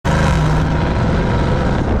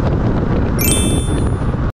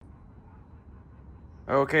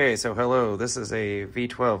Okay, so hello, this is a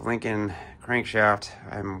V12 Lincoln crankshaft.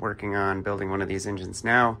 I'm working on building one of these engines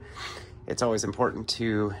now. It's always important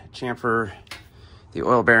to chamfer the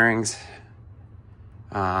oil bearings.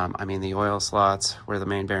 The oil slots where the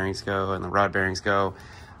main bearings go and the rod bearings go.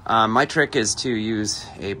 My trick is to use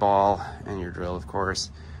a ball and your drill, of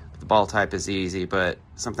course. The ball type is easy, but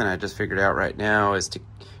something I just figured out right now is to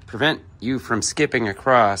prevent you from skipping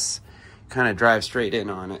across, kind of drive straight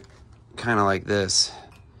in on it, kind of like this.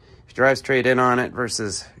 If you drive straight in on it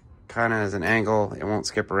versus kind of as an angle, it won't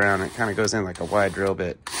skip around. It kind of goes in like a wide drill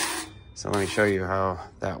bit. So let me show you how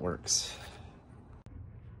that works.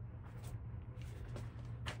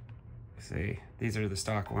 See, these are the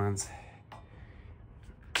stock ones.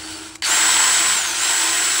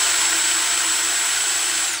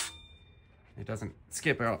 It doesn't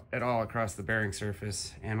skip out at all across the bearing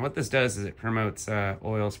surface. And what this does is it promotes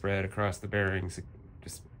oil spread across the bearings. It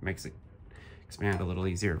just makes it expand a little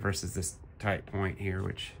easier versus this tight point here,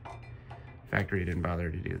 which factory didn't bother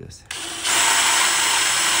to do this.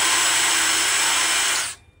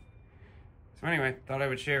 So anyway, thought I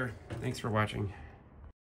would share. Thanks for watching.